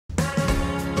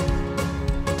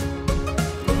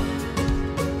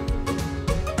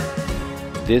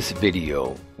This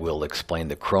video will explain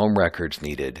the chrome records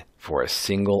needed for a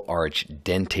single arch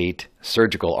dentate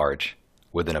surgical arch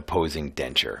with an opposing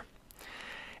denture.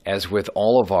 As with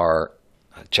all of our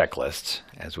checklists,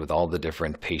 as with all the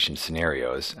different patient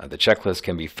scenarios, the checklist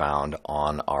can be found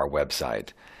on our website.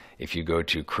 If you go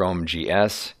to Chrome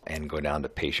GS and go down to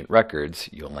patient records,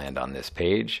 you'll land on this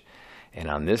page. And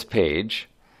on this page,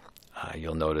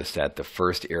 you'll notice that the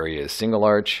first area is single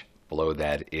arch, below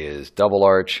that is double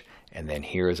arch, and then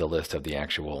here is a list of the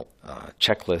actual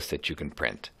checklist that you can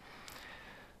print.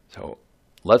 So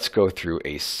let's go through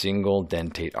a single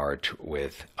dentate arch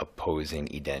with opposing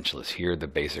edentulous. Here are the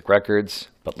basic records,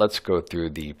 but let's go through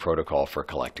the protocol for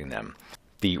collecting them.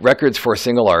 The records for a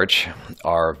single arch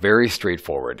are very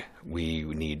straightforward. We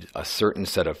need a certain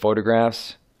set of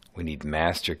photographs, we need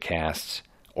master casts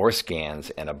or scans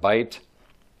and a bite,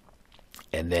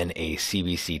 and then a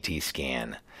CBCT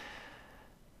scan.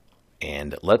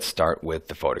 And let's start with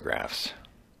the photographs.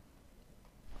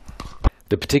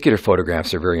 The particular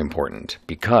photographs are very important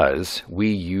because we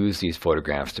use these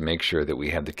photographs to make sure that we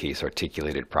have the case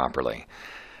articulated properly.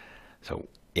 So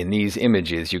in these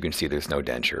images you can see there's no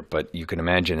denture, but you can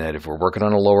imagine that if we're working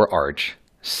on a lower arch,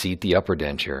 seat the upper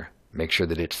denture, make sure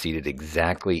that it's seated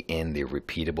exactly in the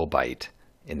repeatable bite,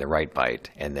 in the right bite,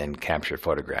 and then capture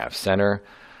photographs center,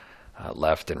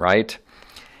 left and right.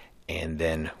 And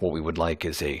then what we would like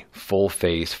is a full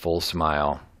face, full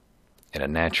smile, and a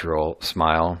natural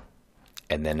smile,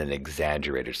 and then an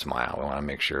exaggerated smile. We want to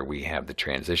make sure we have the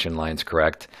transition lines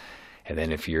correct. And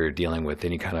then if you're dealing with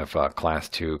any kind of class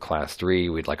 2, class 3,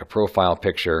 we'd like a profile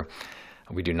picture.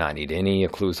 We do not need any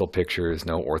occlusal pictures,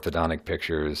 no orthodontic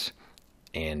pictures.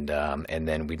 And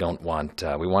then we don't want,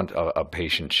 we want a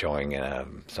patient showing a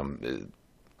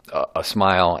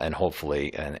smile and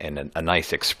hopefully a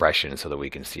nice expression so that we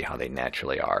can see how they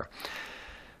naturally are.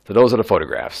 So those are the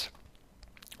photographs.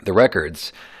 The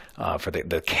records, for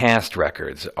the cast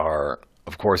records, are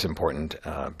of course important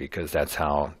because that's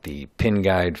how the pin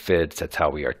guide fits, that's how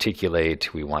we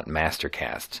articulate. We want master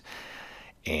casts.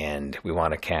 And we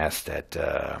want a cast that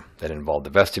involve the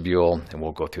vestibule, and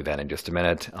we'll go through that in just a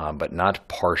minute, but not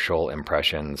partial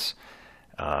impressions.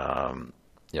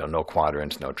 No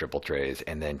quadrants, no triple trays,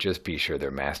 and then just be sure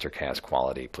they're master cast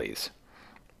quality, please.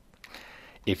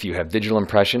 If you have digital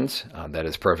impressions, that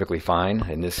is perfectly fine.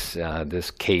 In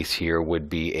this case here would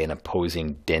be an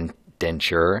opposing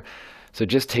denture. So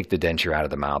just take the denture out of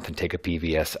the mouth and take a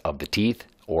PVS of the teeth,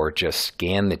 or just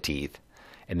scan the teeth,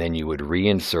 and then you would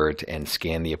reinsert and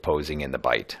scan the opposing in the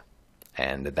bite.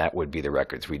 And that would be the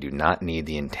records. We do not need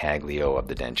the intaglio of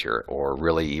the denture, or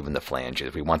really even the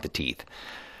flanges. We want the teeth.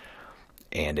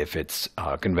 And if it's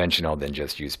conventional, then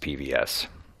just use PVS.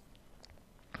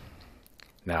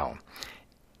 Now,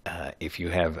 if you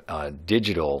have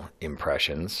digital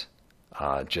impressions,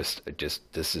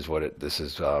 this is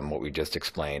what we just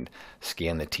explained.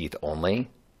 Scan the teeth only.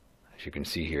 As you can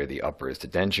see here, the upper is the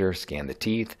denture. Scan the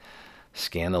teeth,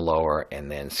 scan the lower,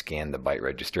 and then scan the bite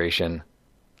registration.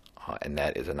 And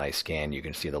that is a nice scan. You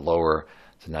can see the lower,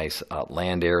 it's nice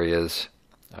land areas.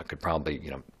 I could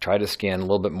probably, try to scan a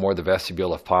little bit more the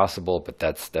vestibule if possible, but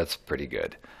that's pretty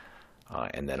good.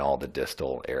 And then all the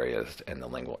distal areas and the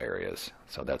lingual areas.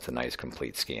 So that's a nice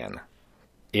complete scan.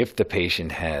 If the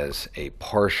patient has a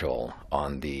partial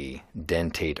on the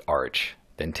dentate arch,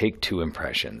 then take 2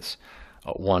 impressions.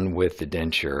 One with the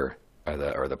denture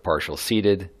or the partial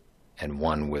seated, and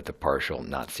one with the partial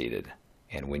not seated.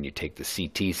 And when you take the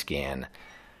CT scan,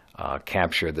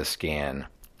 capture the scan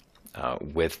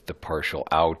with the partial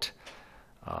out,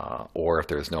 or if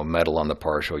there's no metal on the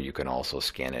partial, you can also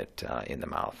scan it in the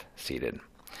mouth, seated.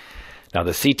 Now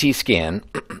the CT scan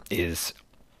is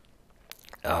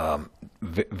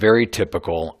very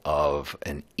typical of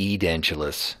an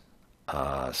edentulous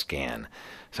scan.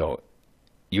 So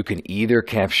you can either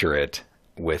capture it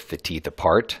with the teeth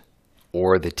apart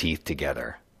or the teeth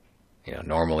together.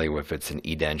 Normally if it's an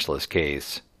edentulous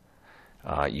case,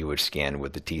 you would scan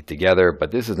with the teeth together, but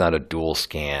this is not a dual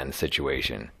scan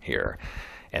situation here.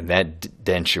 And that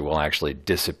denture will actually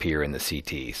disappear in the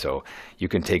CT. So you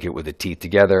can take it with the teeth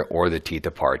together or the teeth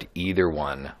apart, either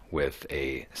one with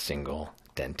a single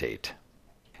dentate.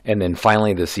 And then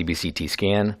finally the CBCT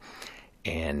scan.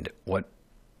 And what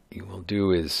you will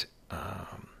do is,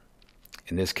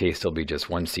 in this case, there'll be just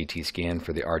one CT scan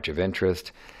for the arch of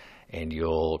interest, and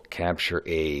you'll capture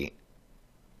a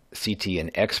CT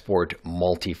and export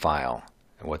multi-file.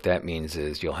 And what that means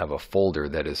is you'll have a folder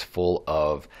that is full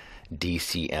of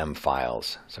DCM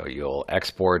files. So you'll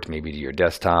export maybe to your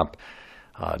desktop,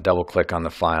 double click on the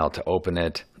file to open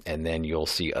it, and then you'll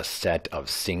see a set of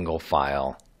single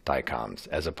file DICOMs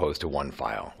as opposed to one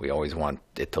file. We always want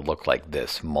it to look like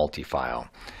this, multi-file.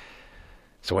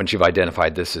 So once you've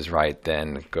identified this is right,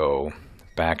 then go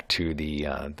back to the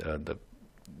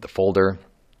folder.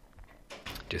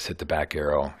 Just hit the back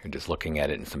arrow. You're just looking at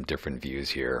it in some different views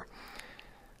here,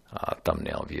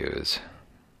 thumbnail views.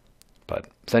 But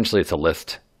essentially it's a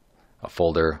list, a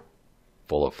folder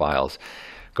full of files.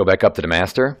 Go back up to the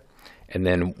master, and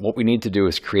then what we need to do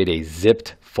is create a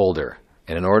zipped folder.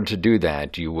 And in order to do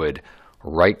that, you would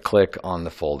right-click on the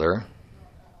folder.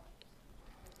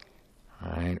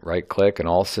 All right, right-click, and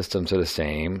all systems are the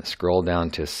same. Scroll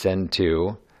down to Send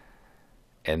To,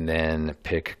 and then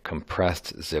pick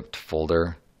Compressed Zipped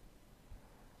Folder.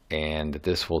 And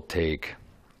this will take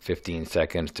 15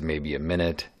 seconds to maybe a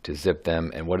minute to zip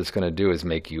them. And what it's going to do is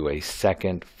make you a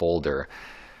second folder,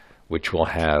 which will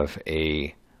have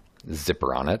a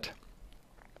zipper on it.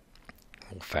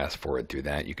 We'll fast forward through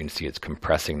that. You can see it's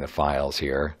compressing the files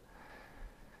here.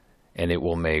 And it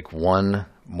will make one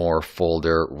more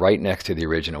folder right next to the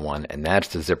original one, and that's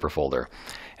the zipper folder.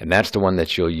 And that's the one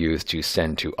that you'll use to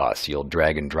send to us. You'll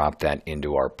drag and drop that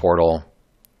into our portal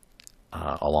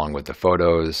along with the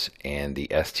photos and the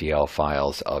STL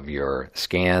files of your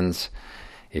scans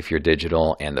if you're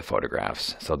digital, and the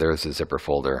photographs. So there's the zipper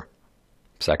folder,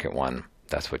 second one.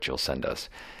 That's what you'll send us.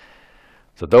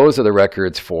 So those are the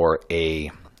records for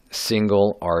a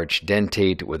single arch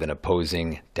dentate with an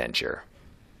opposing denture.